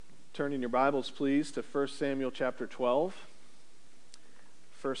turn in your Bibles, please, to 1 Samuel chapter 12.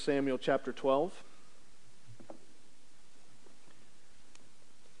 1 Samuel chapter 12.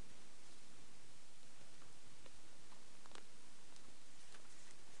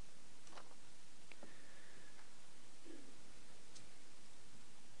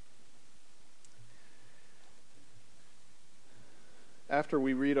 After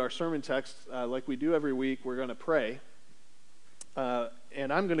we read our sermon text, like we do every week, we're going to pray.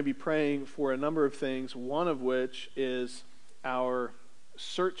 And I'm going to be praying for a number of things, one of which is our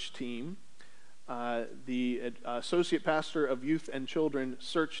search team, the Associate Pastor of Youth and Children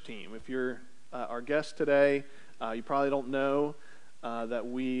search team. If you're our guest today, you probably don't know that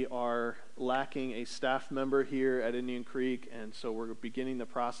we are lacking a staff member here at Indian Creek, and so we're beginning the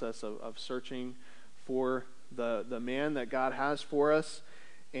process of searching for the man that God has for us.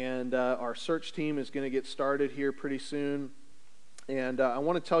 And our search team is going to get started here pretty soon. And I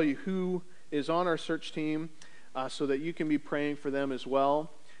want to tell you who is on our search team so that you can be praying for them as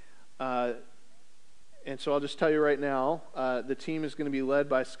well. And so I'll just tell you right now, the team is going to be led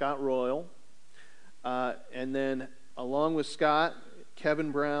by Scott Royal. And then along with Scott,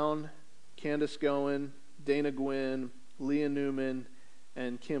 Kevin Brown, Candace Goen, Dana Gwynn, Leah Newman,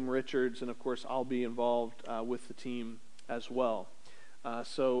 and Kim Richards. And of course, I'll be involved with the team as well.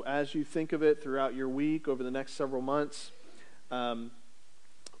 So as you think of it throughout your week, over the next several months,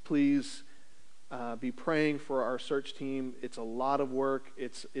 please be praying for our search team. It's a lot of work.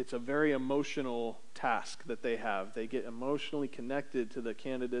 It's a very emotional task that they have. They get emotionally connected to the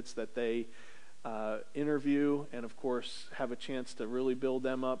candidates that they interview, and of course have a chance to really build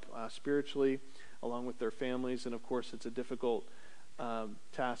them up spiritually along with their families. And of course it's a difficult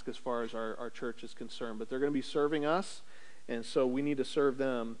task as far as our church is concerned. But they're going to be serving us, and so we need to serve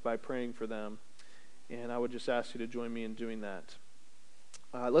them by praying for them. And I would just ask you to join me in doing that.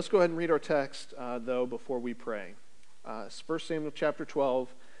 Let's go ahead and read our text, though, before we pray. 1 Samuel chapter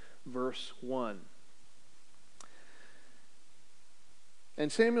 12, verse 1. And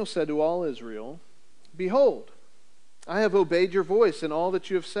Samuel said to all Israel, "Behold, I have obeyed your voice in all that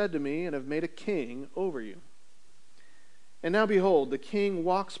you have said to me, and have made a king over you. And now behold, the king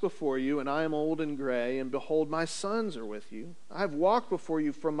walks before you, and I am old and gray, and behold, my sons are with you. I have walked before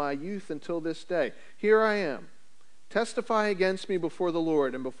you from my youth until this day. Here I am. Testify against me before the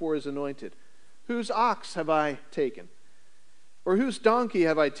Lord and before his anointed. Whose ox have I taken? Or whose donkey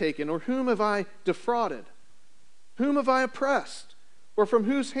have I taken? Or whom have I defrauded? Whom have I oppressed? Or from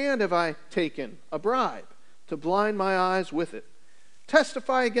whose hand have I taken a bribe to blind my eyes with it?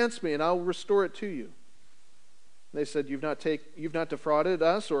 Testify against me, and I will restore it to you." They said, you've not defrauded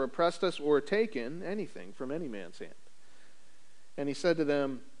us or oppressed us or taken anything from any man's hand. And he said to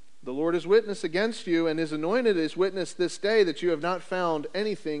them, "The Lord is witness against you, and his anointed is witness this day that you have not found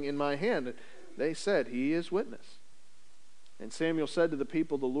anything in my hand." And they said, "He is witness." And Samuel said to the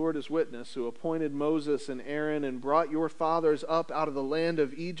people, "The Lord is witness, who appointed Moses and Aaron and brought your fathers up out of the land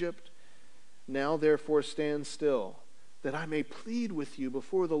of Egypt. Now therefore stand still, that I may plead with you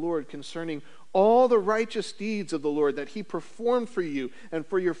before the Lord concerning all the righteous deeds of the Lord that he performed for you and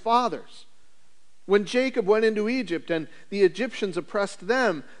for your fathers. When Jacob went into Egypt and the Egyptians oppressed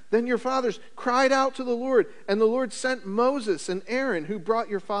them, then your fathers cried out to the Lord, and the Lord sent Moses and Aaron, who brought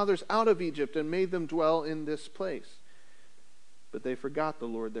your fathers out of Egypt and made them dwell in this place. But they forgot the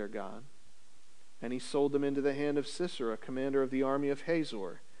Lord their God, and he sold them into the hand of Sisera, commander of the army of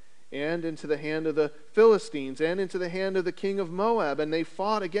Hazor, and into the hand of the Philistines, and into the hand of the king of Moab, and they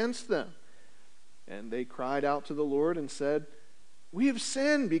fought against them. And they cried out to the Lord and said, 'We have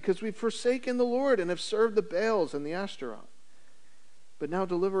sinned because we've forsaken the Lord and have served the Baals and the Ashtaroth. But now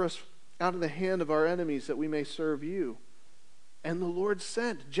deliver us out of the hand of our enemies that we may serve you.' And the Lord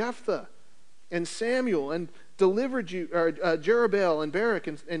sent Jephthah and Samuel and delivered you, Jerubbaal and Barak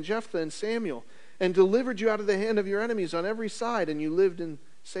and Jephthah and Samuel, and delivered you out of the hand of your enemies on every side, and you lived in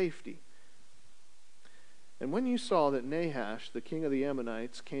safety. And when you saw that Nahash, the king of the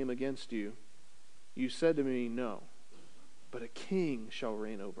Ammonites, came against you, you said to me, 'No, but a king shall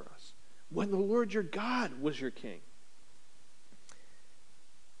reign over us,' when the Lord your God was your king.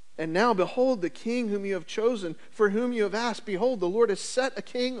 And now, behold, the king whom you have chosen, for whom you have asked, behold, the Lord has set a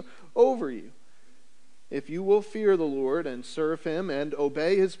king over you. If you will fear the Lord and serve him and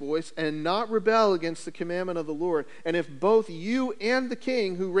obey his voice and not rebel against the commandment of the Lord, and if both you and the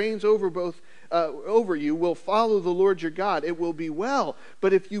king who reigns over you will follow the Lord your God, it will be well.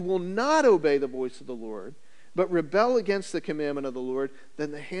 But if you will not obey the voice of the Lord, but rebel against the commandment of the Lord,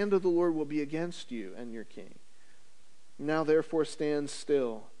 then the hand of the Lord will be against you and your king. Now therefore stand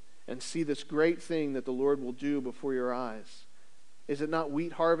still and see this great thing that the Lord will do before your eyes. Is it not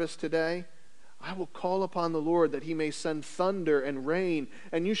wheat harvest today? I will call upon the Lord that he may send thunder and rain,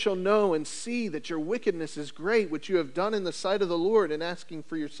 and you shall know and see that your wickedness is great, which you have done in the sight of the Lord in asking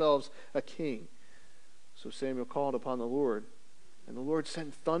for yourselves a king. So Samuel called upon the Lord, and the Lord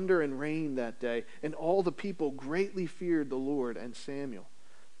sent thunder and rain that day, and all the people greatly feared the Lord and Samuel.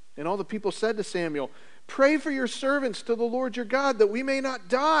 And all the people said to Samuel, "Pray for your servants to the Lord your God, that we may not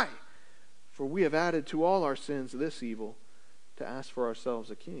die. For we have added to all our sins this evil, to ask for ourselves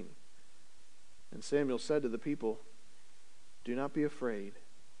a king." And Samuel said to the people, "Do not be afraid.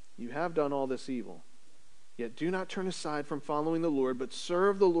 You have done all this evil. Yet do not turn aside from following the Lord, but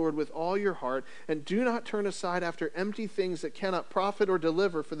serve the Lord with all your heart, and do not turn aside after empty things that cannot profit or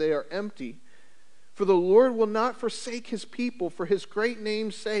deliver, for they are empty. For the Lord will not forsake his people for his great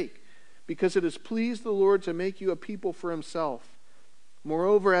name's sake, because it has pleased the Lord to make you a people for himself.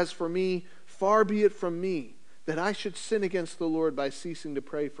 Moreover, as for me, far be it from me that I should sin against the Lord by ceasing to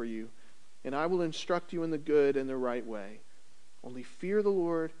pray for you. And I will instruct you in the good and the right way. Only fear the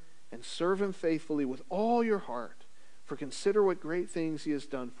Lord and serve him faithfully with all your heart, for consider what great things he has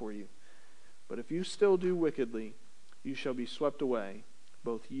done for you. But if you still do wickedly, you shall be swept away,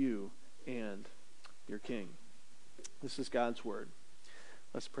 both you and your king." This is God's word.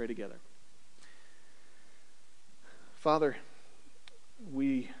 Let's pray together. Father,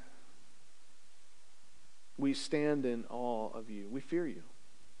 we stand in awe of you. We fear you.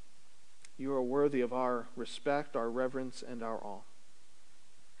 You are worthy of our respect, our reverence, and our awe.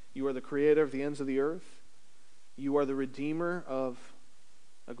 You are the creator of the ends of the earth. You are the redeemer of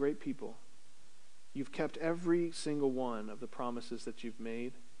a great people. You've kept every single one of the promises that you've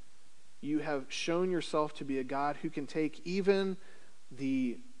made. You have shown yourself to be a God who can take even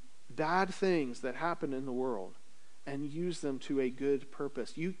the bad things that happen in the world and use them to a good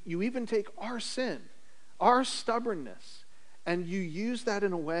purpose. You even take our sin, our stubbornness, and you use that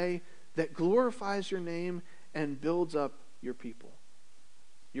in a way that glorifies your name and builds up your people.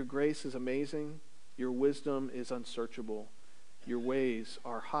 Your grace is amazing. Your wisdom is unsearchable. Your ways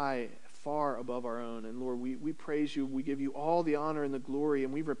are high, far above our own. And Lord, we praise you. We give you all the honor and the glory,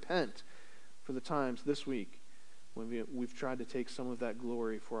 and we repent for the times this week when we've tried to take some of that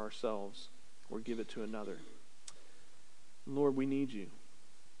glory for ourselves or give it to another. Lord, we need you.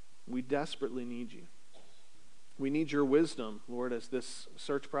 We desperately need you. We need your wisdom, Lord, as this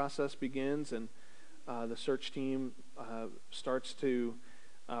search process begins and the search team starts to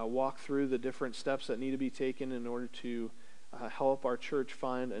walk through the different steps that need to be taken in order to help our church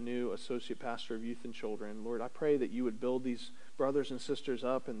find a new associate pastor of youth and children. Lord, I pray that you would build these brothers and sisters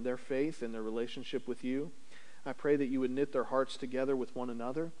up in their faith and their relationship with you. I pray that you would knit their hearts together with one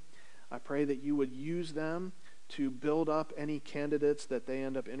another. I pray that you would use them to build up any candidates that they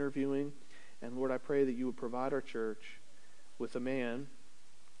end up interviewing. And Lord, I pray that you would provide our church with a man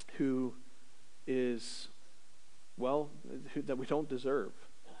who is, that we don't deserve.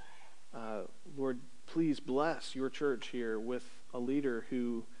 Lord, please bless your church here with a leader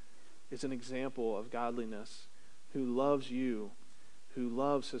who is an example of godliness, who loves you, who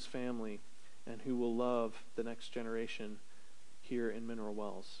loves his family, and who will love the next generation here in Mineral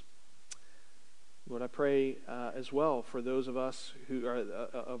Wells. Lord, I pray as well for those of us who are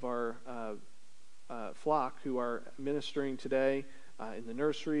of our flock who are ministering today in the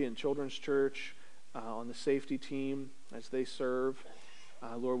nursery and children's church, on the safety team as they serve.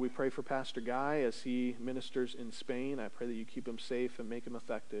 Lord, we pray for Pastor Guy as he ministers in Spain. I pray that you keep him safe and make him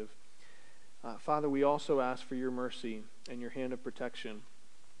effective. Father, we also ask for your mercy and your hand of protection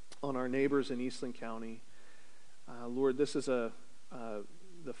on our neighbors in Eastland County. Lord, this is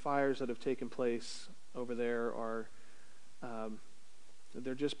the fires that have taken place over there are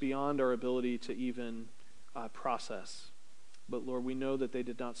they're just beyond our ability to even process. But Lord, we know that they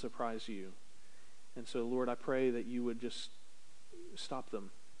did not surprise you. And so, Lord, I pray that you would just stop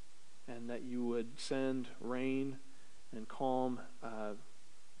them and that you would send rain and calm,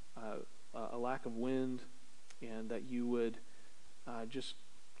 a lack of wind, and that you would just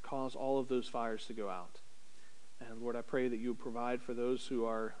cause all of those fires to go out. And Lord, I pray that you would provide for those who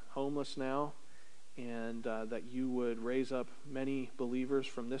are homeless now, and that you would raise up many believers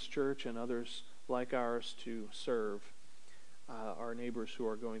from this church and others like ours to serve our neighbors who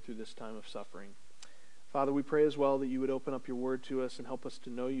are going through this time of suffering. Father, we pray as well that you would open up your word to us and help us to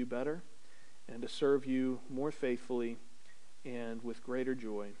know you better and to serve you more faithfully and with greater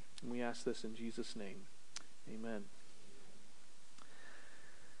joy. And we ask this in Jesus' name. Amen.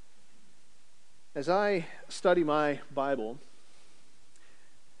 As I study my Bible,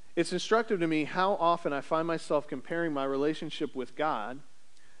 it's instructive to me how often I find myself comparing my relationship with God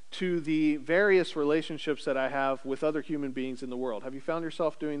to the various relationships that I have with other human beings in the world. Have you found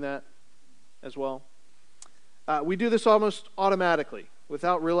yourself doing that as well? We do this almost automatically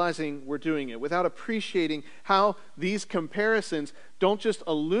without realizing we're doing it, without appreciating how these comparisons don't just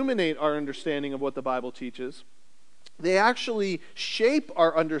illuminate our understanding of what the Bible teaches, they actually shape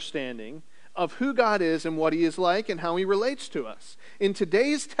our understanding of who God is and what he is like and how he relates to us. In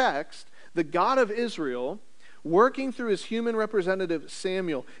today's text, the God of Israel, working through his human representative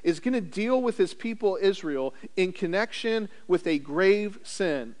Samuel, is going to deal with his people Israel in connection with a grave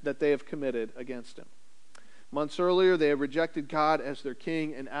sin that they have committed against him. Months earlier, they had rejected God as their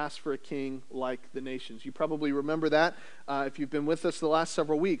king and asked for a king like the nations. You probably remember that if you've been with us the last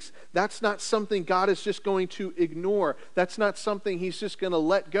several weeks. That's not something God is just going to ignore. That's not something he's just going to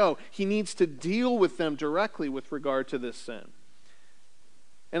let go. He needs to deal with them directly with regard to this sin.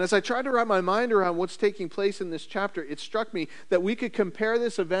 And as I tried to wrap my mind around what's taking place in this chapter, it struck me that we could compare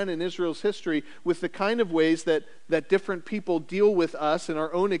this event in Israel's history with the kind of ways that different people deal with us in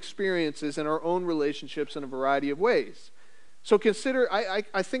our own experiences and our own relationships in a variety of ways. So consider,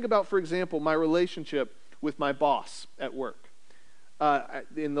 I think about, for example, my relationship with my boss at work.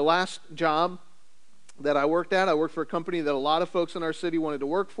 In the last job that I worked for a company that a lot of folks in our city wanted to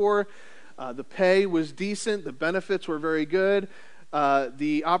work for. The pay was decent. The benefits were very good.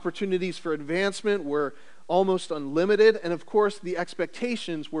 The opportunities for advancement were almost unlimited, and of course the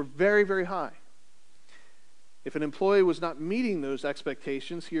expectations were very, very high. If an employee was not meeting those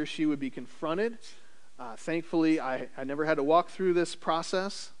expectations, he or she would be confronted. Thankfully, I never had to walk through this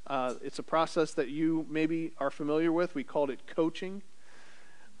process. It's a process that you maybe are familiar with. We called it coaching.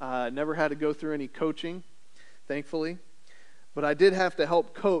 Never had to go through any coaching, thankfully. But I did have to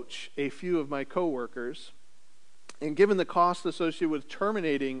help coach a few of my coworkers. And given the cost associated with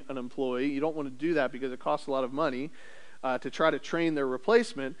terminating an employee, you don't want to do that because it costs a lot of money to try to train their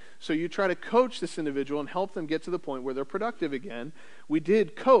replacement. So you try to coach this individual and help them get to the point where they're productive again. We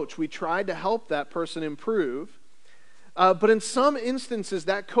did coach. We tried to help that person improve. But in some instances,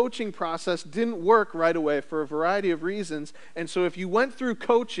 that coaching process didn't work right away for a variety of reasons. And so if you went through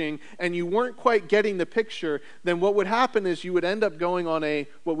coaching and you weren't quite getting the picture, then what would happen is you would end up going on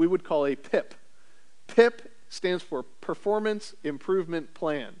what we would call a PIP. PIP stands for Performance Improvement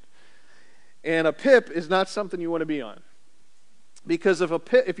Plan. And a PIP is not something you want to be on. Because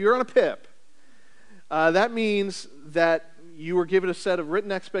if you're on a PIP, that means that you were given a set of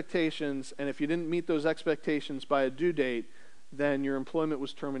written expectations, and if you didn't meet those expectations by a due date, then your employment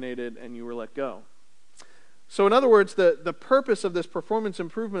was terminated and you were let go. So in other words, the purpose of this performance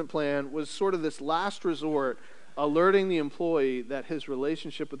improvement plan was sort of this last resort, alerting the employee that his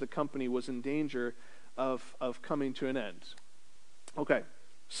relationship with the company was in danger of coming to an end. Okay,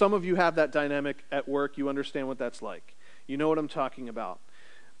 some of you have that dynamic at work. You understand what that's like. You know what I'm talking about.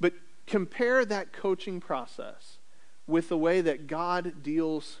 But compare that coaching process with the way that God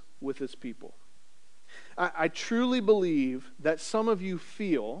deals with his people. I truly believe that some of you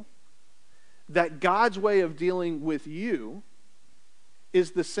feel that God's way of dealing with you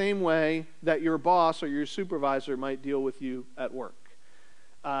is the same way that your boss or your supervisor might deal with you at work.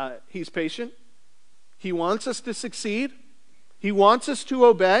 He's patient. He wants us to succeed. He wants us to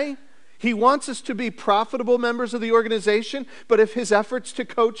obey. He wants us to be profitable members of the organization. But if his efforts to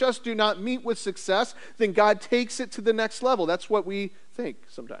coach us do not meet with success, then God takes it to the next level. That's what we think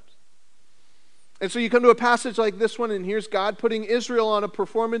sometimes. And so you come to a passage like this one, and here's God putting Israel on a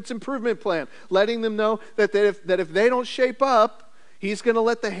performance improvement plan, letting them know that if they don't shape up, he's going to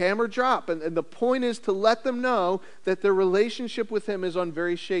let the hammer drop. And the point is to let them know that their relationship with him is on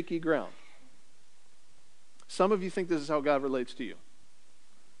very shaky ground. Some of you think this is how God relates to you.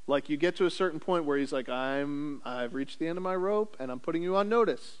 Like you get to a certain point where he's like, I've reached the end of my rope and I'm putting you on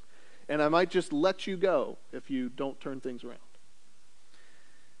notice. And I might just let you go if you don't turn things around.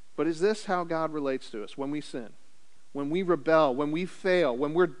 But is this how God relates to us when we sin? When we rebel, when we fail,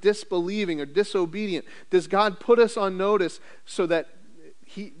 when we're disbelieving or disobedient? Does God put us on notice so that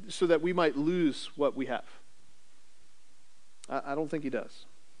we might lose what we have? I don't think he does.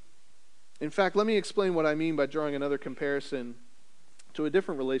 In fact, let me explain what I mean by drawing another comparison to a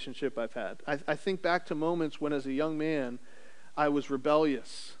different relationship I've had. I think back to moments when as a young man I was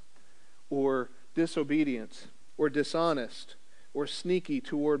rebellious or disobedient or dishonest or sneaky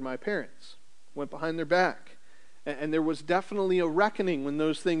toward my parents, went behind their back. And there was definitely a reckoning when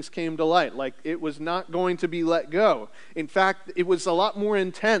those things came to light. Like it was not going to be let go. In fact, it was a lot more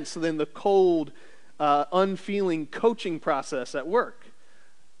intense than the cold, unfeeling coaching process at work.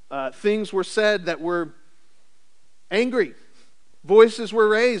 Things were said that were angry, Voices were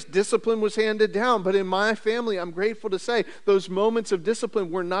raised, discipline was handed down, but in my family, I'm grateful to say, those moments of discipline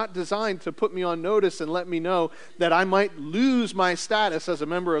were not designed to put me on notice and let me know that I might lose my status as a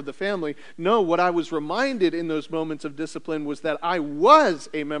member of the family. No, what I was reminded in those moments of discipline was that I was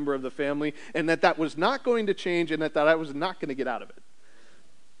a member of the family and that was not going to change and that I was not going to get out of it.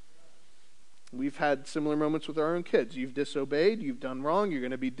 We've had similar moments with our own kids. You've disobeyed, you've done wrong, you're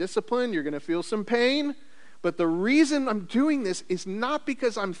going to be disciplined, you're going to feel some pain. But the reason I'm doing this is not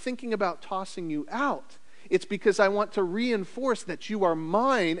because I'm thinking about tossing you out. It's because I want to reinforce that you are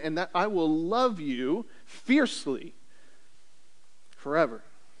mine and that I will love you fiercely forever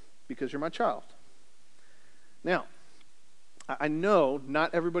because you're my child. Now, I know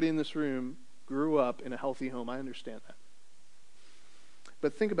not everybody in this room grew up in a healthy home. I understand that.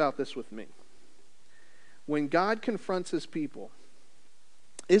 But think about this with me. When God confronts his people,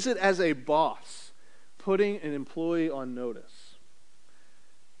 is it as a boss putting an employee on notice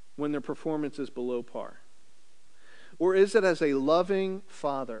when their performance is below par? Or is it as a loving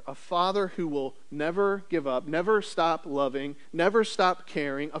father, a father who will never give up, never stop loving, never stop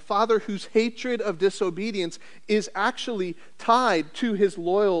caring, a father whose hatred of disobedience is actually tied to his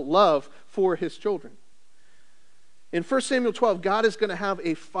loyal love for his children? In 1 Samuel 12, God is going to have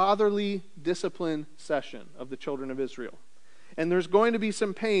a fatherly discipline session of the children of Israel. And there's going to be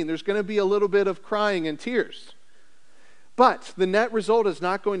some pain. There's going to be a little bit of crying and tears. But the net result is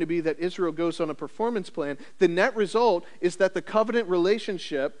not going to be that Israel goes on a performance plan. The net result is that the covenant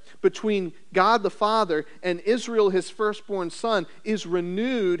relationship between God the Father and Israel, his firstborn son, is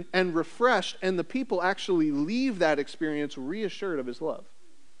renewed and refreshed, and the people actually leave that experience reassured of his love.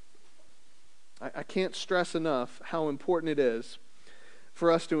 I can't stress enough how important it is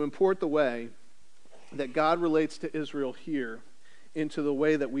for us to import the way that God relates to Israel here into the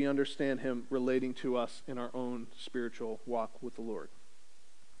way that we understand him relating to us in our own spiritual walk with the Lord.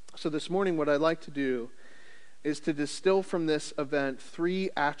 So this morning, what I'd like to do is to distill from this event 3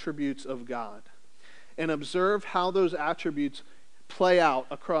 attributes of God and observe how those attributes play out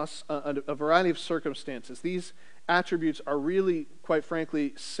across a variety of circumstances. These attributes are really, quite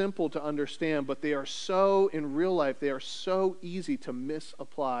frankly, simple to understand, but they are so, in real life, they are so easy to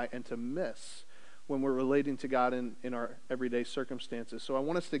misapply and to miss when we're relating to God in our everyday circumstances. So I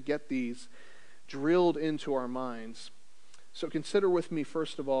want us to get these drilled into our minds. So consider with me,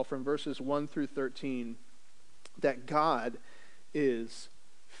 first of all, from verses 1 through 13, that God is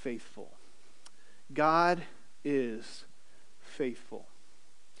faithful. God is faithful.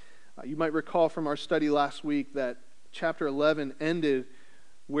 You might recall from our study last week that chapter 11 ended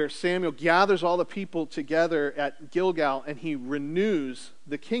where Samuel gathers all the people together at Gilgal and he renews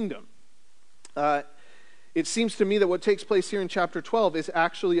the kingdom. It seems to me that what takes place here in chapter 12 is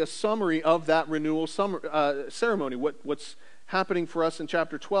actually a summary of that renewal ceremony. What's happening for us in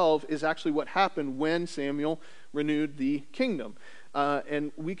chapter 12 is actually what happened when Samuel renewed the kingdom.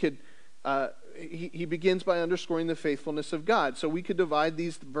 And we could... He begins by underscoring the faithfulness of God. So we could divide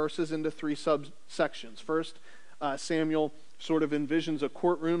these verses into 3 subsections. First, Samuel sort of envisions a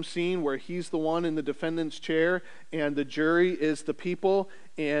courtroom scene where he's the one in the defendant's chair and the jury is the people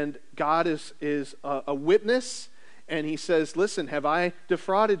and God is a witness. And he says, listen, have I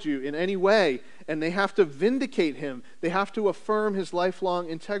defrauded you in any way? And they have to vindicate him. They have to affirm his lifelong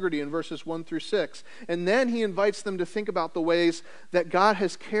integrity in verses 1 through 6. And then he invites them to think about the ways that God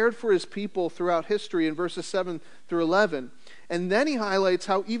has cared for his people throughout history in verses 7 through 11. And then he highlights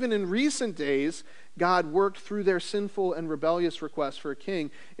how even in recent days, God worked through their sinful and rebellious requests for a king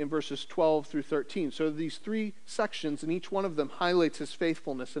in verses 12 through 13. So these 3 sections, and each one of them highlights his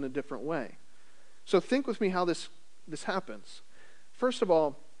faithfulness in a different way. So think with me how this happens. First of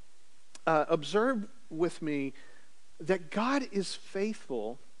all, observe with me that God is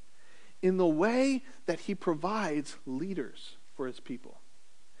faithful in the way that he provides leaders for his people.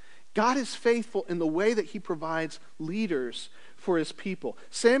 God is faithful in the way that he provides leaders for his people.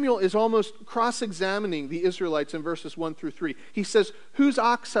 Samuel is almost cross-examining the Israelites in verses 1 through 3. He says, whose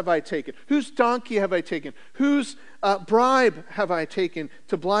ox have I taken? Whose donkey have I taken? Whose bribe have I taken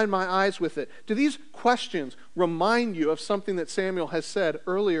to blind my eyes with it? Do these questions remind you of something that Samuel has said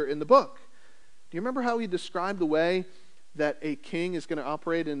earlier in the book? Do you remember how he described the way that a king is going to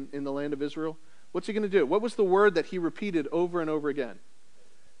operate in the land of Israel? What's he going to do? What was the word that he repeated over and over again?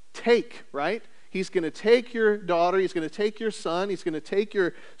 Take, right? He's going to take your daughter, he's going to take your son, he's going to take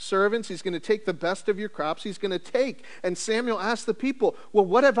your servants, he's going to take the best of your crops, he's going to take. And Samuel asked the people, well,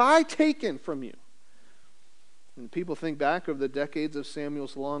 what have I taken from you? And people think back over the decades of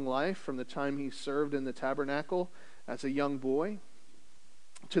Samuel's long life, from the time he served in the tabernacle as a young boy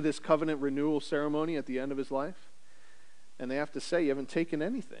to this covenant renewal ceremony at the end of his life. And they have to say, you haven't taken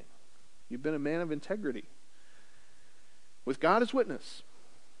anything. You've been a man of integrity. With God as witness.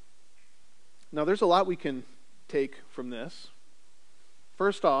 Now, there's a lot we can take from this.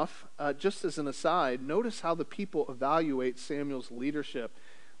 First off, just as an aside, notice how the people evaluate Samuel's leadership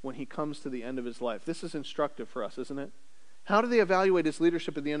when he comes to the end of his life. This is instructive for us, isn't it? How do they evaluate his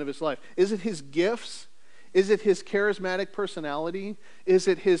leadership at the end of his life? Is it his gifts? Is it his charismatic personality? Is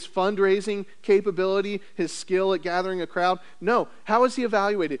it his fundraising capability, his skill at gathering a crowd? No. How is he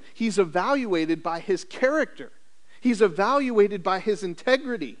evaluated? He's evaluated by his character. He's evaluated by his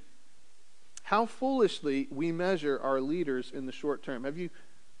integrity. How foolishly we measure our leaders in the short term. Have you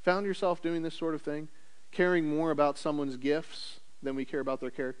found yourself doing this sort of thing? Caring more about someone's gifts than we care about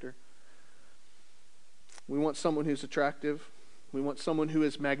their character? We want someone who's attractive. We want someone who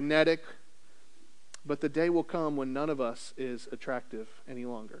is magnetic. But the day will come when none of us is attractive any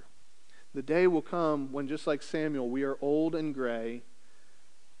longer. The day will come when, just like Samuel, we are old and gray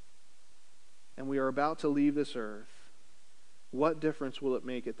and we are about to leave this earth. What difference will it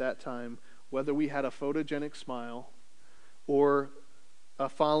make at that time whether we had a photogenic smile or a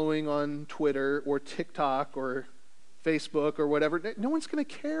following on Twitter or TikTok or Facebook or whatever? No one's going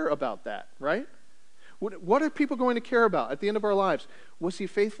to care about that, right? What are people going to care about at the end of our lives? Was he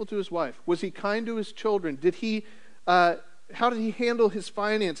faithful to his wife? Was he kind to his children? How did he handle his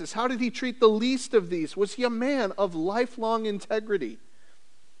finances? How did he treat the least of these? Was he a man of lifelong integrity?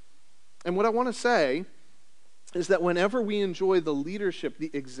 And what I want to say is that whenever we enjoy the leadership,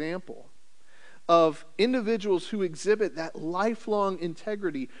 the example of individuals who exhibit that lifelong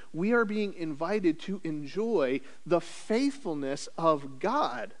integrity, we are being invited to enjoy the faithfulness of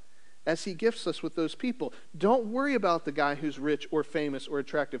God as he gifts us with those people. Don't worry about the guy who's rich or famous or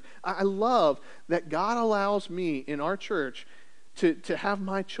attractive. I love that God allows me in our church to have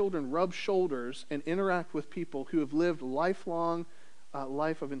my children rub shoulders and interact with people who have lived lifelong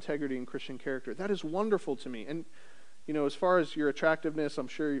life of integrity and Christian character. That is wonderful to me. And, as far as your attractiveness, I'm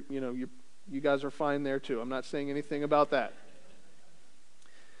sure, you guys are fine there too. I'm not saying anything about that.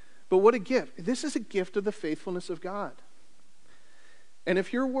 But what a gift. This is a gift of the faithfulness of God. And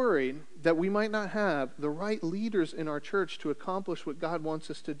if you're worried that we might not have the right leaders in our church to accomplish what God wants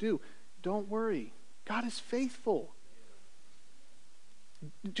us to do, don't worry. God is faithful.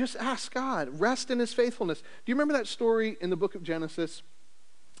 Just ask God. Rest in his faithfulness. Do you remember that story in the book of Genesis?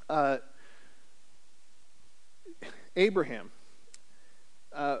 Abraham.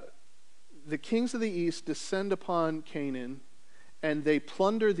 The kings of the east descend upon Canaan, and they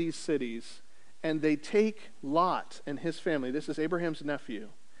plunder these cities. And they take Lot and his family. This is Abraham's nephew.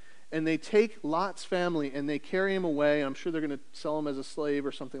 And they take Lot's family and they carry him away. I'm sure they're going to sell him as a slave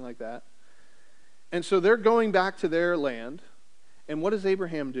or something like that. And so they're going back to their land. And what does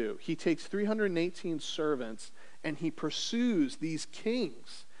Abraham do? He takes 318 servants and he pursues these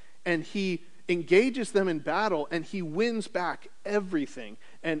kings. And he engages them in battle and he wins back everything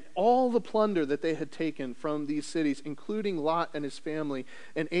and all the plunder that they had taken from these cities, including Lot and his family.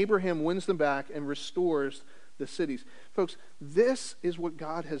 And Abraham wins them back and restores the cities. Folks, this is what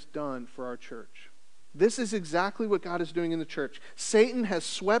God has done for our church. This is exactly what God is doing in the church. Satan has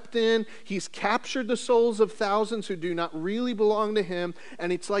swept in. He's captured the souls of thousands who do not really belong to him.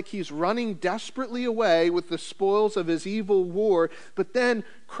 And it's like he's running desperately away with the spoils of his evil war. But then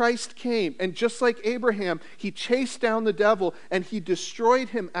Christ came. And just like Abraham, he chased down the devil and he destroyed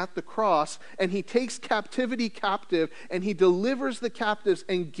him at the cross. And he takes captivity captive and he delivers the captives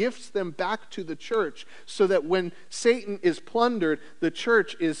and gifts them back to the church. So that when Satan is plundered, the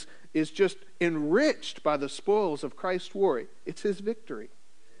church is just enriched by the spoils of Christ's war. It's his victory.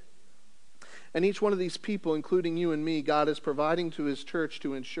 And each one of these people, including you and me, God is providing to his church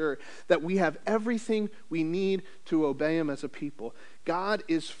to ensure that we have everything we need to obey him as a people. God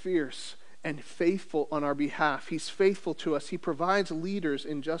is fierce and faithful on our behalf. He's faithful to us. He provides leaders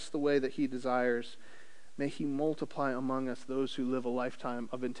in just the way that he desires. May he multiply among us those who live a lifetime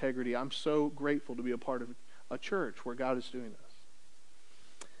of integrity. I'm so grateful to be a part of a church where God is doing this.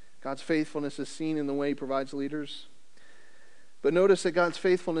 God's faithfulness is seen in the way he provides leaders. But notice that God's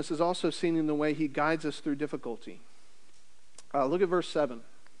faithfulness is also seen in the way he guides us through difficulty. Look at verse 7.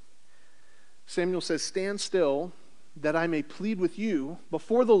 Samuel says, "Stand still, that I may plead with you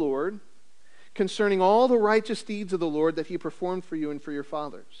before the Lord concerning all the righteous deeds of the Lord that he performed for you and for your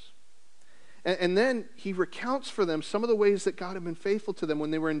fathers." And then he recounts for them some of the ways that God had been faithful to them when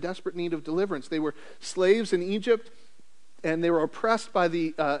they were in desperate need of deliverance. They were slaves in Egypt, and they were oppressed by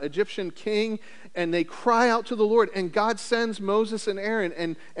the Egyptian king, and they cry out to the Lord, and God sends Moses and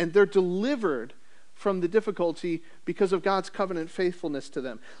Aaron, and they're delivered from the difficulty because of God's covenant faithfulness to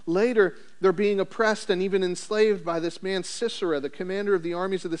them. Later, they're being oppressed and even enslaved by this man Sisera, the commander of the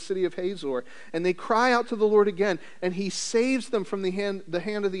armies of the city of Hazor. And they cry out to the Lord again, and he saves them from the hand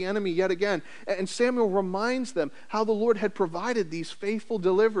of the enemy yet again. And Samuel reminds them how the Lord had provided these faithful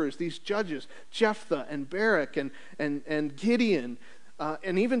deliverers, these judges, Jephthah and Barak and Gideon,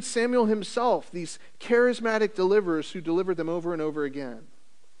 and even Samuel himself, these charismatic deliverers who delivered them over and over again.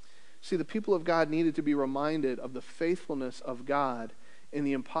 See, the people of God needed to be reminded of the faithfulness of God in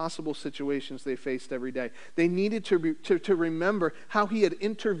the impossible situations they faced every day. They needed to remember how he had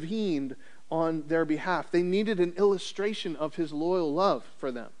intervened on their behalf. They needed an illustration of his loyal love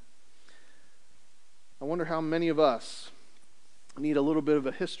for them. I wonder how many of us need a little bit of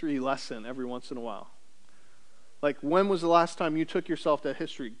a history lesson every once in a while. Like, when was the last time you took yourself to a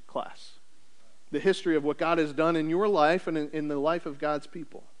history class? The history of what God has done in your life and in the life of God's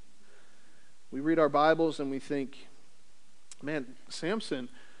people. We read our Bibles and we think, man, Samson,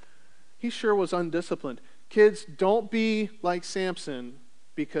 he sure was undisciplined. Kids, don't be like Samson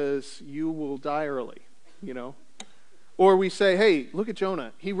because you will die early, you know. Or we say, hey, look at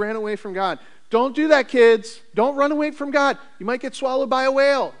Jonah. He ran away from God. Don't do that, kids. Don't run away from God. You might get swallowed by a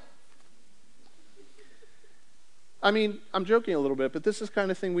whale. I mean, I'm joking a little bit, but this is the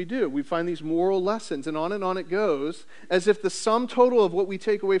kind of thing we do. We find these moral lessons, and on it goes, as if the sum total of what we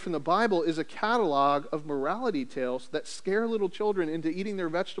take away from the Bible is a catalog of morality tales that scare little children into eating their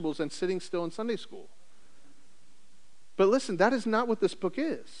vegetables and sitting still in Sunday school. But listen, that is not what this book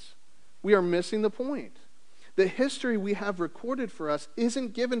is. We are missing the point. The history we have recorded for us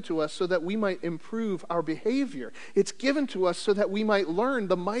isn't given to us so that we might improve our behavior. It's given to us so that we might learn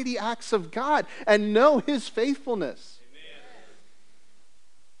the mighty acts of God and know his faithfulness. Amen.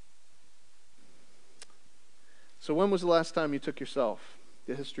 So when was the last time you took yourself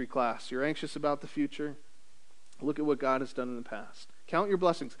to history class? You're anxious about the future? Look at what God has done in the past. Count your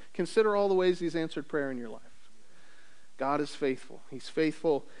blessings. Consider all the ways he's answered prayer in your life. God is faithful. He's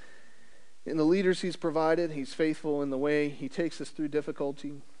faithful in the leaders he's provided. He's faithful in the way he takes us through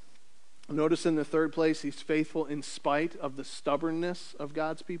difficulty. Notice in the third place, he's faithful in spite of the stubbornness of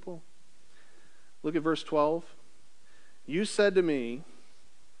God's people. Look at verse 12. You said to me,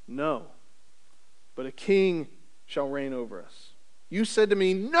 no, but a king shall reign over us. You said to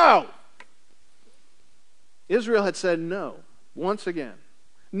me, no. Israel had said no once again.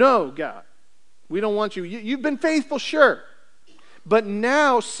 No, God, we don't want you. You've been faithful, sure. But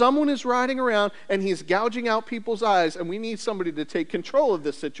now someone is riding around and he's gouging out people's eyes, and we need somebody to take control of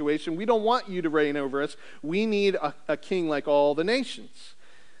this situation. We don't want you to reign over us. We need a king like all the nations.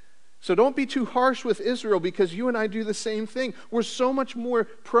 So don't be too harsh with Israel, because you and I do the same thing. We're so much more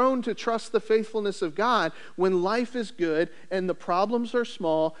prone to trust the faithfulness of God when life is good and the problems are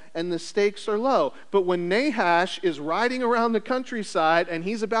small and the stakes are low. But when Nahash is riding around the countryside and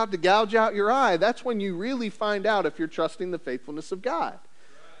he's about to gouge out your eye, that's when you really find out if you're trusting the faithfulness of God.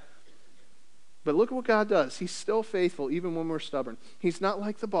 But look at what God does. He's still faithful even when we're stubborn. He's not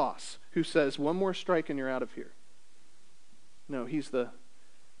like the boss who says, one more strike and you're out of here. No, he's the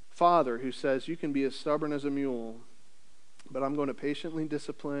Father who says, you can be as stubborn as a mule, but I'm going to patiently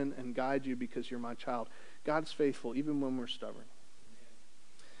discipline and guide you because you're my child. God's faithful even when we're stubborn.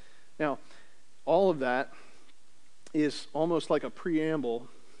 Now, all of that is almost like a preamble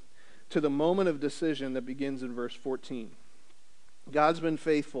to the moment of decision that begins in verse 14. God's been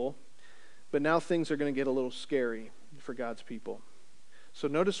faithful, but now things are going to get a little scary for God's people. So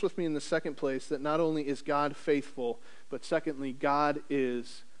notice with me in the second place that not only is God faithful, but secondly, God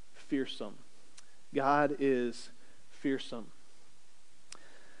is fearsome. God is fearsome.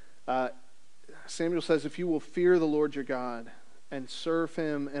 Samuel says, if you will fear the Lord your God and serve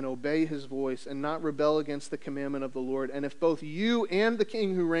him and obey his voice and not rebel against the commandment of the Lord, and if both you and the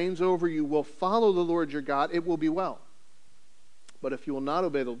king who reigns over you will follow the Lord your God, it will be well. But if you will not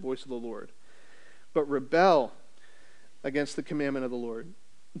obey the voice of the Lord, but rebel against the commandment of the Lord,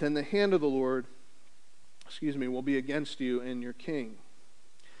 then the hand of the Lord, will be against you and your king.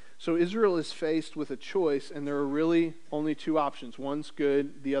 So Israel is faced with a choice, and there are really only two options. One's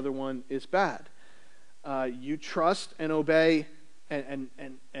good, the other one is bad. You trust and obey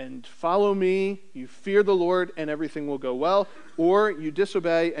and follow me, you fear the Lord, and everything will go well. Or you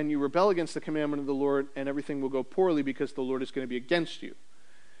disobey and you rebel against the commandment of the Lord, and everything will go poorly because the Lord is going to be against you.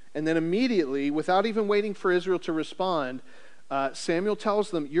 And then immediately, without even waiting for Israel to respond, Samuel tells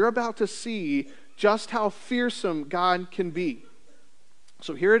them, you're about to see just how fearsome God can be.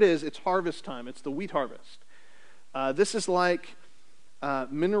 So here it is. It's harvest time. It's the wheat harvest. This is like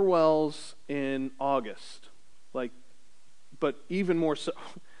mineral wells in August, but even more so.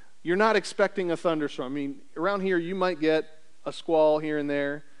 You're not expecting a thunderstorm. I mean, around here you might get a squall here and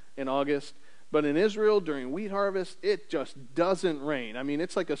there in August, but in Israel during wheat harvest, it just doesn't rain. I mean,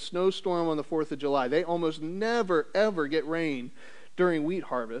 it's like a snowstorm on the 4th of July. They almost never, ever get rain during wheat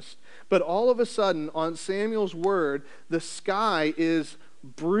harvest. But all of a sudden, on Samuel's word, the sky is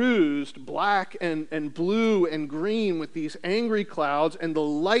bruised, black and blue and green with these angry clouds, and the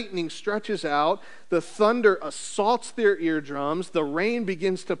lightning stretches out. The thunder assaults their eardrums. The rain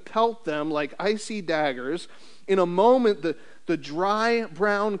begins to pelt them like icy daggers. In a moment, the dry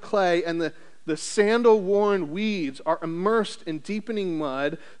brown clay and the sandal-worn weeds are immersed in deepening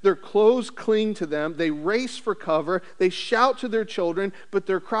mud. Their clothes cling to them. They race for cover. They shout to their children, but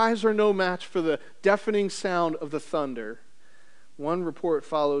their cries are no match for the deafening sound of the thunder. One report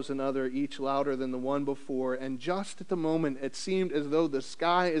follows another, each louder than the one before, and just at the moment it seemed as though the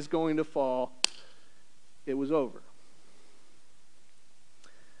sky is going to fall, it was over.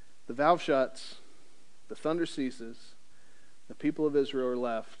 The valve shuts, the thunder ceases, the people of Israel are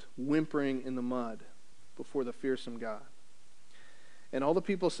left whimpering in the mud before the fearsome God. And all the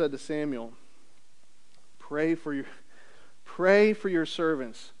people said to Samuel, Pray for your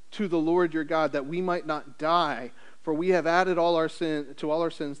servants to the Lord your God, that we might not die, for we have added to all our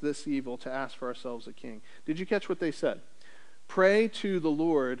sins this evil, to ask for ourselves a king. Did you catch what they said? Pray to the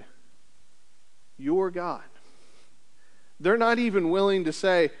Lord your God. They're not even willing to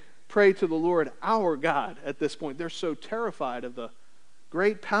say, pray to the Lord our God at this point. They're so terrified of the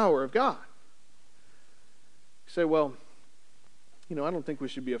great power of God. You say, well, I don't think we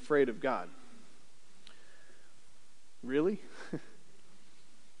should be afraid of God. Really?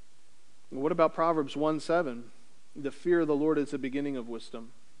 What about Proverbs 1:7? The fear of the Lord is the beginning of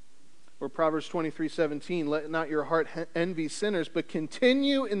wisdom. Or Proverbs 23:17, let not your heart envy sinners, but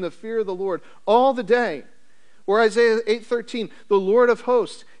continue in the fear of the Lord all the day. Or Isaiah 8:13, the Lord of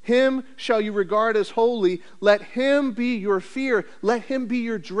hosts, him shall you regard as holy. Let him be your fear. Let him be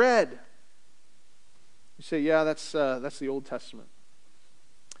your dread. You say, yeah, that's the Old Testament.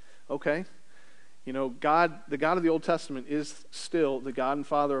 Okay. God, the God of the Old Testament is still the God and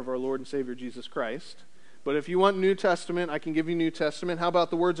Father of our Lord and Savior Jesus Christ. But if you want New Testament, I can give you New Testament. How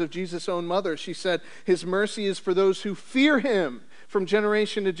about the words of Jesus' own mother? She said, his mercy is for those who fear him from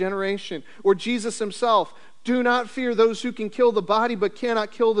generation to generation. Or Jesus himself, do not fear those who can kill the body but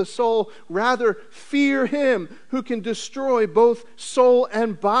cannot kill the soul. Rather, fear him who can destroy both soul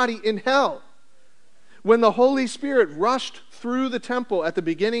and body in hell. When the Holy Spirit rushed through the temple at the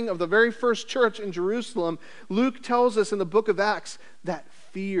beginning of the very first church in Jerusalem, Luke tells us in the book of Acts that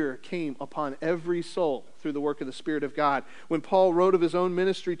fear came upon every soul through the work of the Spirit of God. When Paul wrote of his own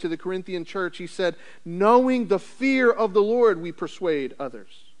ministry to the Corinthian church, he said, knowing the fear of the Lord, we persuade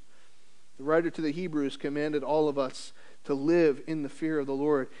others. The writer to the Hebrews commanded all of us to live in the fear of the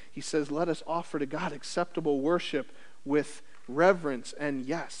Lord. He says, let us offer to God acceptable worship with reverence and,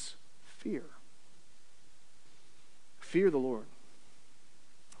 yes, fear. Fear the Lord.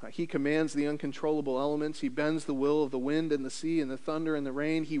 He commands the uncontrollable elements. He bends the will of the wind and the sea and the thunder and the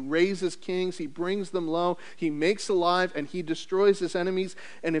rain. He raises kings. He brings them low. He makes alive and he destroys his enemies.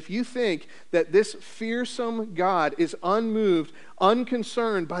 And if you think that this fearsome God is unmoved,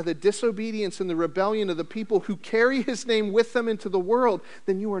 unconcerned by the disobedience and the rebellion of the people who carry his name with them into the world,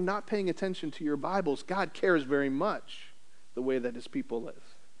 then you are not paying attention to your Bibles. God cares very much the way that his people live.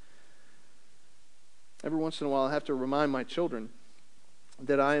 Every once in a while I have to remind my children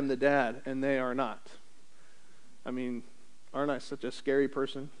that I am the dad and they are not. I mean, aren't I such a scary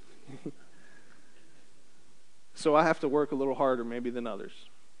person? So I have to work a little harder maybe than others.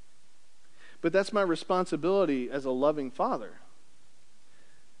 But that's my responsibility as a loving father.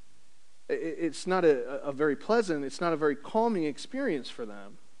 It's not a very pleasant, it's not a very calming experience for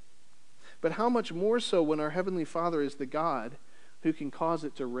them. But how much more so when our Heavenly Father is the God who can cause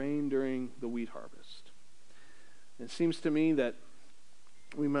it to rain during the wheat harvest. It seems to me that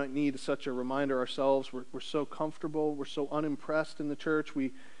we might need such a reminder ourselves. We're so comfortable. We're so unimpressed in the church.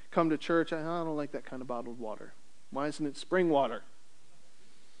 We come to church, I don't like that kind of bottled water. Why isn't it spring water?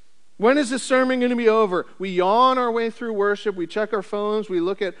 When is this sermon going to be over? We yawn our way through worship. We check our phones. We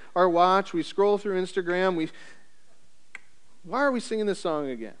look at our watch. We scroll through Instagram. Why are we singing this song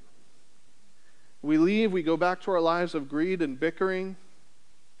again? We leave. We go back to our lives of greed and bickering.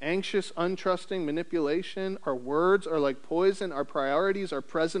 Anxious, untrusting manipulation. Our words are like poison. Our priorities are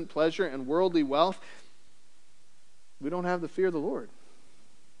present pleasure and worldly wealth. We don't have the fear of the Lord.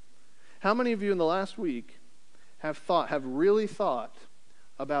 How many of you in the last week have really thought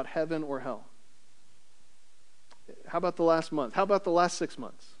about heaven or hell? How about the last month? How about the last 6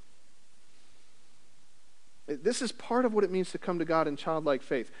 months? This is part of what it means to come to God in childlike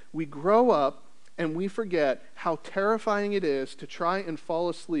faith. We grow up and we forget how terrifying it is to try and fall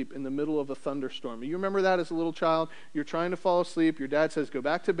asleep in the middle of a thunderstorm. You remember that as a little child? You're trying to fall asleep. Your dad says, go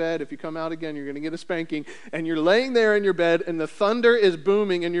back to bed. If you come out again, you're going to get a spanking. And you're laying there in your bed and the thunder is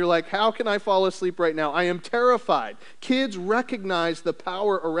booming and you're like, how can I fall asleep right now? I am terrified. Kids recognize the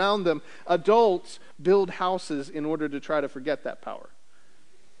power around them. Adults build houses in order to try to forget that power.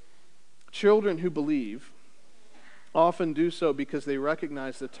 Children who believe often do so because they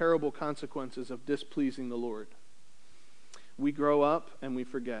recognize the terrible consequences of displeasing the Lord. We grow up and we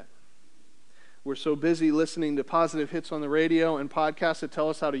forget. We're so busy listening to positive hits on the radio and podcasts that tell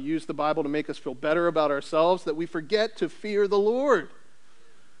us how to use the Bible to make us feel better about ourselves that we forget to fear the Lord.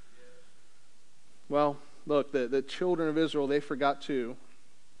 Well, look, the children of Israel, they forgot too,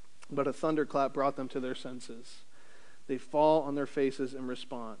 but a thunderclap brought them to their senses. They fall on their faces in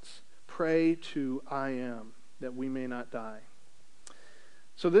response. Pray to I am, that we may not die.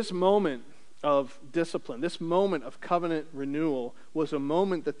 So this moment of discipline, this moment of covenant renewal was a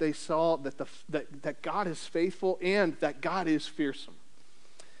moment that they saw that God is faithful and that God is fearsome.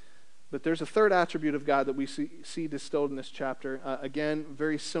 But there's a third attribute of God that we see distilled in this chapter. Again,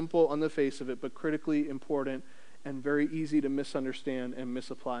 very simple on the face of it, but critically important and very easy to misunderstand and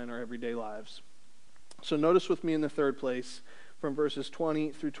misapply in our everyday lives. So notice with me in the third place, from verses 20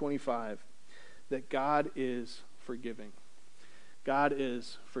 through 25, that God is forgiving. God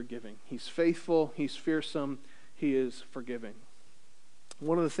is forgiving. He's faithful, he's fearsome, he is forgiving.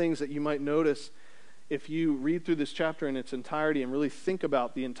 One of the things that you might notice if you read through this chapter in its entirety and really think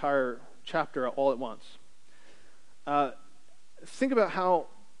about the entire chapter all at once, think about how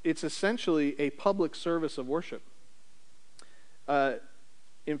it's essentially a public service of worship.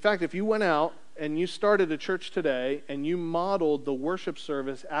 In fact, if you went out and you started a church today and you modeled the worship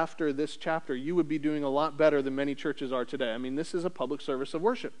service after this chapter, you would be doing a lot better than many churches are today. I mean, this is a public service of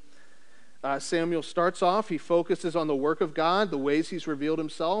worship. Samuel starts off, he focuses on the work of God, the ways he's revealed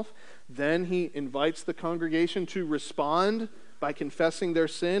himself. Then he invites the congregation to respond by confessing their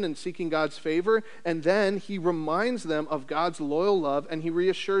sin and seeking God's favor. And then he reminds them of God's loyal love and he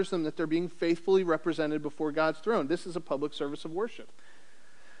reassures them that they're being faithfully represented before God's throne. This is a public service of worship.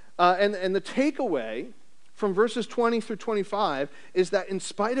 And the takeaway from verses 20 through 25 is that in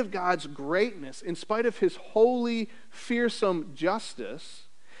spite of God's greatness, in spite of his holy, fearsome justice,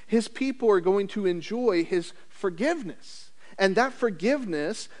 his people are going to enjoy his forgiveness. And that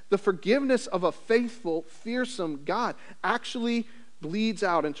forgiveness, the forgiveness of a faithful, fearsome God, actually bleeds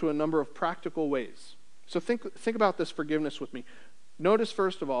out into a number of practical ways. So think about this forgiveness with me. Notice,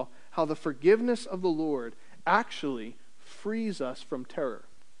 first of all, how the forgiveness of the Lord actually frees us from terror.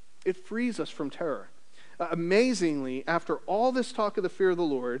 It frees us from terror. Amazingly, after all this talk of the fear of the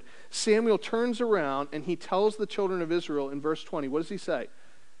Lord, Samuel turns around and he tells the children of Israel in verse 20, what does he say?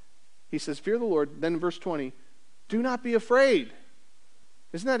 He says, fear the Lord. Then in verse 20, do not be afraid.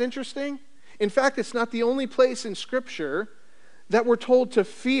 Isn't that interesting? In fact, it's not the only place in Scripture that we're told to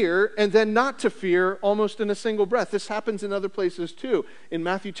fear and then not to fear almost in a single breath. This happens in other places too. In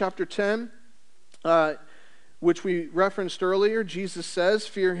Matthew chapter 10, which we referenced earlier, Jesus says,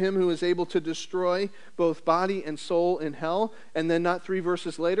 fear him who is able to destroy both body and soul in hell. And then not 3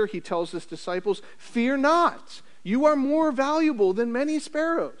 verses later, he tells his disciples, fear not, you are more valuable than many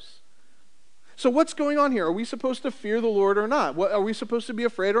sparrows. So what's going on here? Are we supposed to fear the Lord or not? Are we supposed to be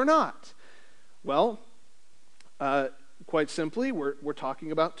afraid or not? Well, quite simply, we're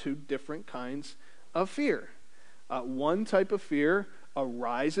talking about 2 different kinds of fear. One type of fear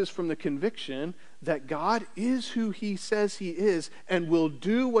arises from the conviction that God is who he says he is and will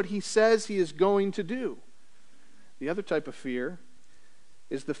do what he says he is going to do. The other type of fear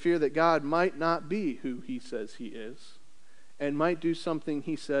is the fear that God might not be who he says he is and might do something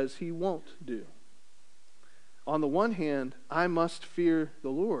he says he won't do. On the one hand, I must fear the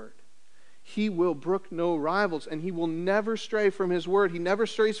Lord. He will brook no rivals, and he will never stray from his word. He never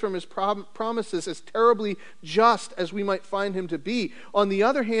strays from his promises, as terribly just as we might find him to be. On the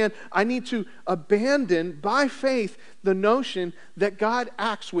other hand, I need to abandon, by faith, the notion that God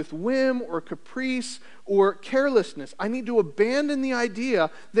acts with whim or caprice or carelessness. I need to abandon the idea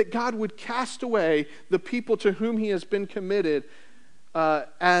that God would cast away the people to whom he has been committed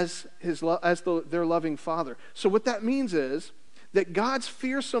as their loving Father. So what that means is that God's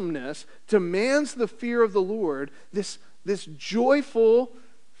fearsomeness demands the fear of the Lord, this joyful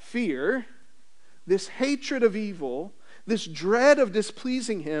fear, this hatred of evil this dread of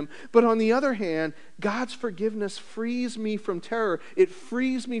displeasing him. But on the other hand, God's forgiveness frees me from terror. It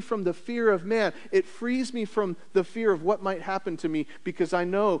frees me from the fear of man. It frees me from the fear of what might happen to me, because I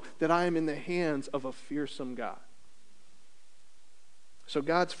know that I am in the hands of a fearsome God. So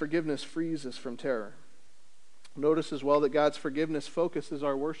God's forgiveness frees us from terror. Notice as well that God's forgiveness focuses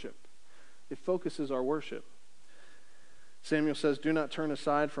our worship. It focuses our worship. Samuel says, do not turn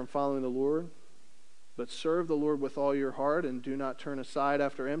aside from following the Lord, but serve the Lord with all your heart, and do not turn aside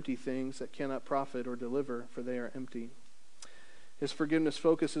after empty things that cannot profit or deliver, for they are empty. His forgiveness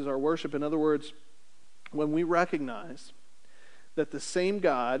focuses our worship. In other words, when we recognize that the same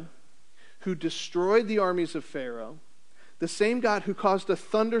God who destroyed the armies of Pharaoh, the same God who caused a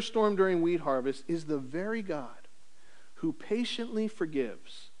thunderstorm during wheat harvest, is the very God who patiently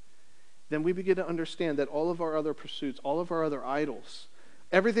forgives, then we begin to understand that all of our other pursuits, all of our other idols,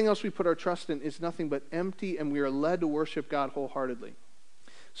 everything else we put our trust in is nothing but empty, and we are led to worship God wholeheartedly.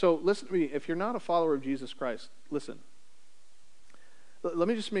 So listen to me. If you're not a follower of Jesus Christ, listen. Let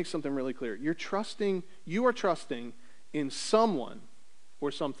me just make something really clear. You are trusting in someone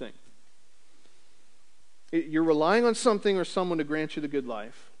or something. You're relying on something or someone to grant you the good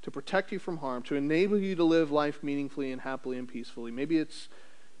life, to protect you from harm, to enable you to live life meaningfully and happily and peacefully. Maybe it's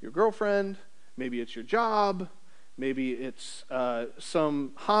your girlfriend, maybe it's your job, maybe it's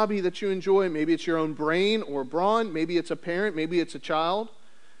some hobby that you enjoy, maybe it's your own brain or brawn, maybe it's a parent, maybe it's a child,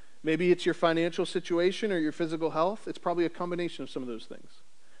 maybe it's your financial situation or your physical health. It's probably a combination of some of those things.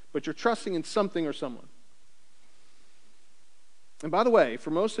 But you're trusting in something or someone. And by the way, for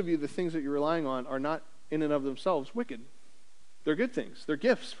most of you, the things that you're relying on are not in and of themselves wicked. They're good things. They're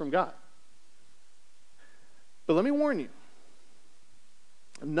gifts from God. But let me warn you,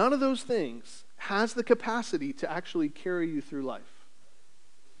 none of those things has the capacity to actually carry you through life.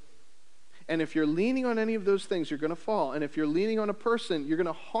 And if you're leaning on any of those things, you're going to fall. And if you're leaning on a person, you're going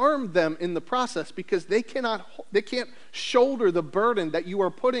to harm them in the process, because they can't shoulder the burden that you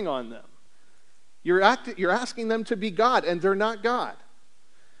are putting on them. You're asking them to be God, and they're not God.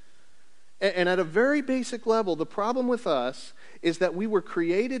 And at a very basic level, the problem with us is that we were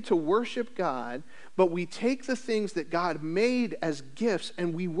created to worship God, but we take the things that God made as gifts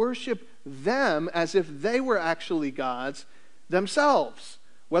and we worship them as if they were actually gods themselves.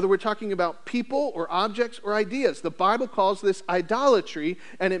 Whether we're talking about people or objects or ideas. The Bible calls this idolatry,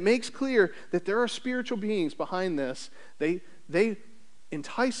 and it makes clear that there are spiritual beings behind this. They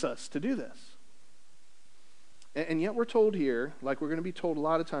entice us to do this. And yet we're told here, like we're going to be told a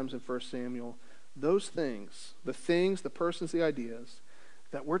lot of times in 1 Samuel, those things, the persons, the ideas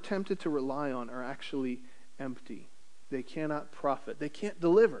that we're tempted to rely on are actually empty. They cannot profit. They can't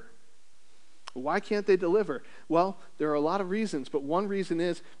deliver. Why can't they deliver? Well, there are a lot of reasons, but one reason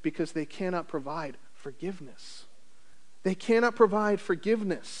is because they cannot provide forgiveness. They cannot provide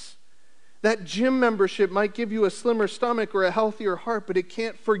forgiveness. That gym membership might give you a slimmer stomach or a healthier heart, but it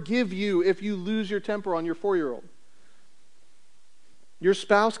can't forgive you if you lose your temper on your 4-year-old. Your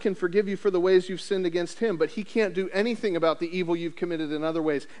spouse can forgive you for the ways you've sinned against him, but he can't do anything about the evil you've committed in other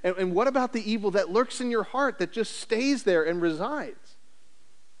ways. And what about the evil that lurks in your heart that just stays there and resides?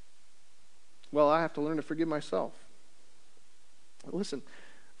 Well, I have to learn to forgive myself. Listen,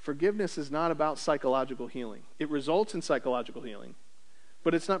 forgiveness is not about psychological healing. It results in psychological healing.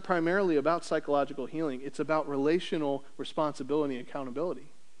 But it's not primarily about psychological healing. It's about relational responsibility and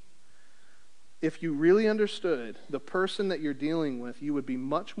accountability. If you really understood the person that you're dealing with, you would be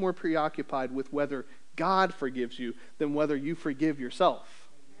much more preoccupied with whether God forgives you than whether you forgive yourself.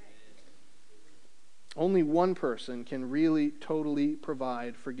 Only one person can really, totally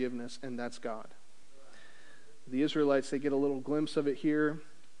provide forgiveness, and that's God. The Israelites, they get a little glimpse of it here.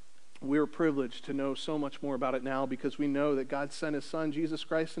 We're privileged to know so much more about it now because we know that God sent his Son, Jesus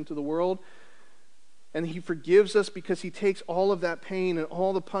Christ, into the world, and he forgives us because he takes all of that pain and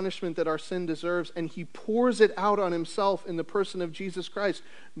all the punishment that our sin deserves, and he pours it out on himself in the person of Jesus Christ.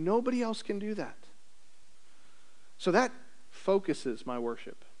 Nobody else can do that. So that focuses my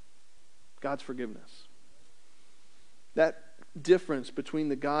worship, God's forgiveness. That difference between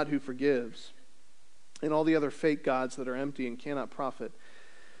the God who forgives and all the other fake gods that are empty and cannot profit,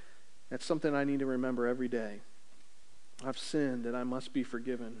 that's something I need to remember every day. I've sinned and I must be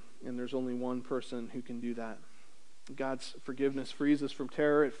forgiven, and there's only one person who can do that. God's forgiveness frees us from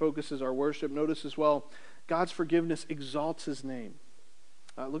terror. It focuses our worship. Notice as well, God's forgiveness exalts his name.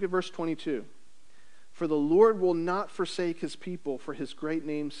 Look at verse 22. For the Lord will not forsake his people for his great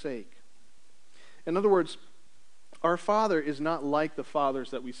name's sake. In other words, our Father is not like the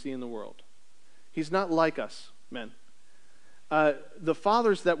fathers that we see in the world. He's not like us, men. The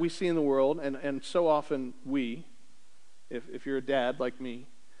fathers that we see in the world, and so often we, if you're a dad like me,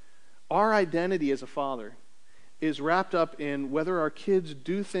 our identity as a father is wrapped up in whether our kids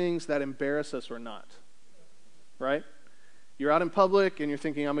do things that embarrass us or not, right? You're out in public and you're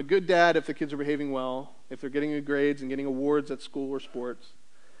thinking, I'm a good dad if the kids are behaving well, if they're getting good grades and getting awards at school or sports.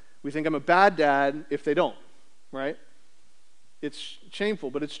 We think I'm a bad dad if they don't, right? It's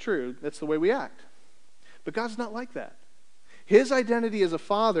shameful, but it's true. That's the way we act. But God's not like that. His identity as a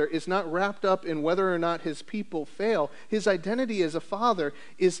father is not wrapped up in whether or not his people fail. His identity as a father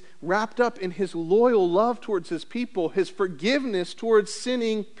is wrapped up in his loyal love towards his people, his forgiveness towards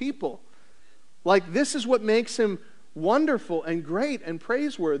sinning people. Like, this is what makes him wonderful and great and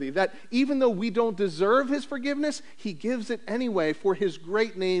praiseworthy, that even though we don't deserve his forgiveness, he gives it anyway for his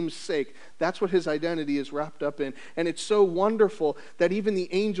great name's sake. That's what his identity is wrapped up in. And it's so wonderful that even the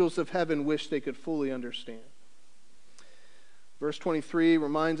angels of heaven wish they could fully understand. Verse 23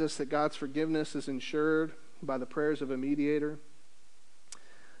 reminds us that God's forgiveness is ensured by the prayers of a mediator.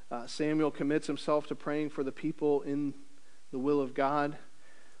 Samuel commits himself to praying for the people in the will of God.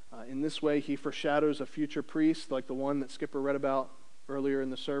 In this way, he foreshadows a future priest like the one that Skipper read about earlier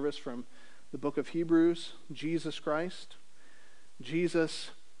in the service from the book of Hebrews, Jesus Christ. Jesus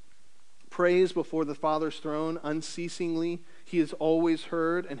prays before the Father's throne unceasingly. He is always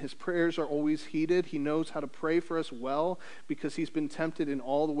heard, and his prayers are always heeded. He knows how to pray for us well because he's been tempted in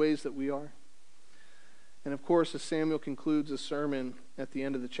all the ways that we are. And of course, as Samuel concludes his sermon at the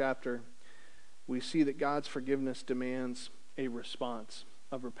end of the chapter, we see that God's forgiveness demands a response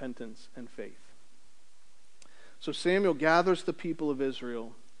of repentance and faith. So Samuel gathers the people of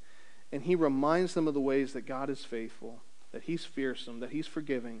Israel, and he reminds them of the ways that God is faithful, that he's fearsome, that he's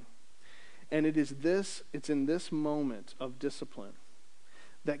forgiving. And it's in this moment of discipline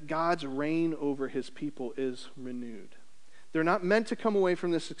that God's reign over his people is renewed. They're not meant to come away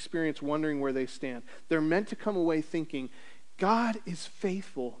from this experience wondering where they stand. They're meant to come away thinking, God is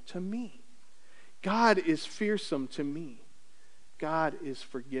faithful to me. God is fearsome to me. God is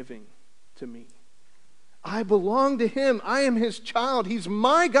forgiving to me. I belong to him. I am his child. He's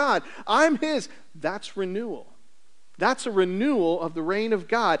my God. I'm his. That's renewal. That's a renewal of the reign of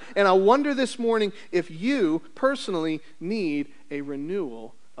God. And I wonder this morning if you personally need a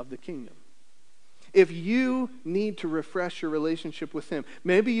renewal of the kingdom. If you need to refresh your relationship with him.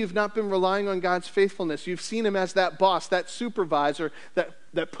 Maybe you've not been relying on God's faithfulness. You've seen him as that boss, that supervisor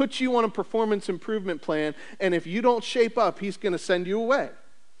that puts you on a performance improvement plan, and if you don't shape up, he's going to send you away.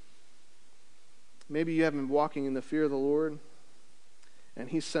 Maybe you haven't been walking in the fear of the Lord, and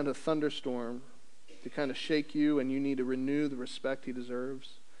he sent a thunderstorm to kind of shake you, and you need to renew the respect he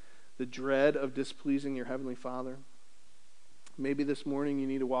deserves, the dread of displeasing your Heavenly Father. Maybe this morning you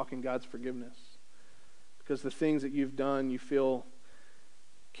need to walk in God's forgiveness because the things that you've done you feel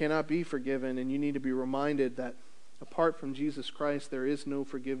cannot be forgiven, and you need to be reminded that apart from Jesus Christ there is no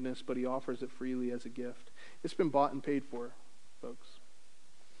forgiveness, but he offers it freely as a gift. It's been bought and paid for, folks.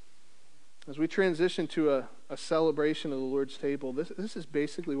 As we transition to a celebration of the Lord's table, this is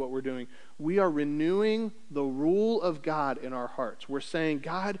basically what we're doing. We are renewing the rule of God in our hearts. We're saying,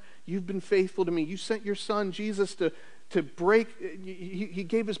 God, you've been faithful to me. You sent your son, Jesus, to break. He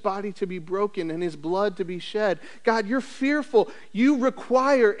gave his body to be broken and his blood to be shed. God, you're fearful. You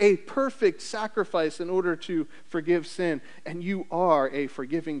require a perfect sacrifice in order to forgive sin. And you are a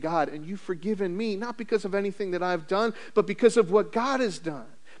forgiving God. And you've forgiven me, not because of anything that I've done, but because of what God has done.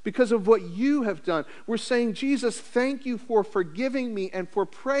 Because of what you have done. We're saying, Jesus, thank you for forgiving me and for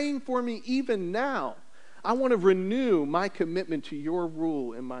praying for me even now. I want to renew my commitment to your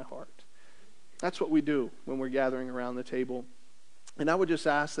rule in my heart. That's what we do when we're gathering around the table. And I would just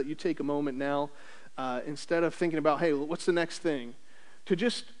ask that you take a moment now, instead of thinking about, hey, what's the next thing? To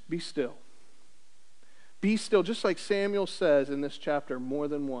just be still. Be still, just like Samuel says in this chapter more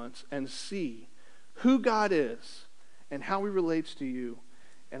than once, and see who God is and how he relates to you.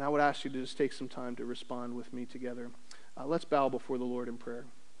 And I would ask you to just take some time to respond with me together. Let's bow before the Lord in prayer.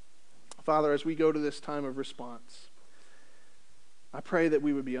 Father, as we go to this time of response, I pray that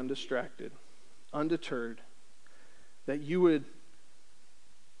we would be undistracted, undeterred, that you would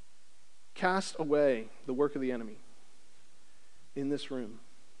cast away the work of the enemy in this room,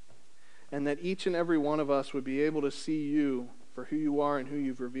 and that each and every one of us would be able to see you for who you are and who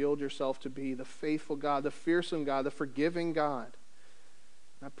you've revealed yourself to be, the faithful God, the fearsome God, the forgiving God.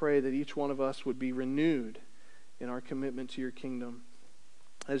 I pray that each one of us would be renewed in our commitment to your kingdom.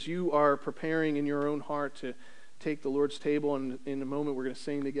 As you are preparing in your own heart to take the Lord's table, and in a moment we're going to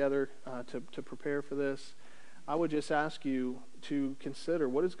sing together to prepare for this, I would just ask you to consider,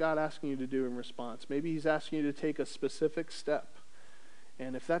 what is God asking you to do in response? Maybe he's asking you to take a specific step.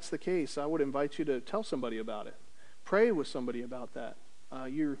 And if that's the case, I would invite you to tell somebody about it. pray with somebody about that.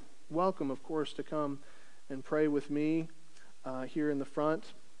 You're welcome, of course, to come and pray with me here in the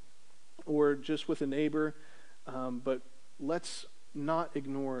front or just with a neighbor. But let's not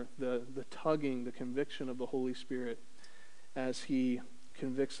ignore the tugging, the conviction of the Holy Spirit as he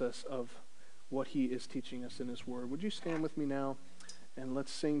convicts us of what he is teaching us in his word. Would you stand with me now, and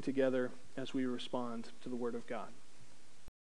let's sing together as we respond to the word of God.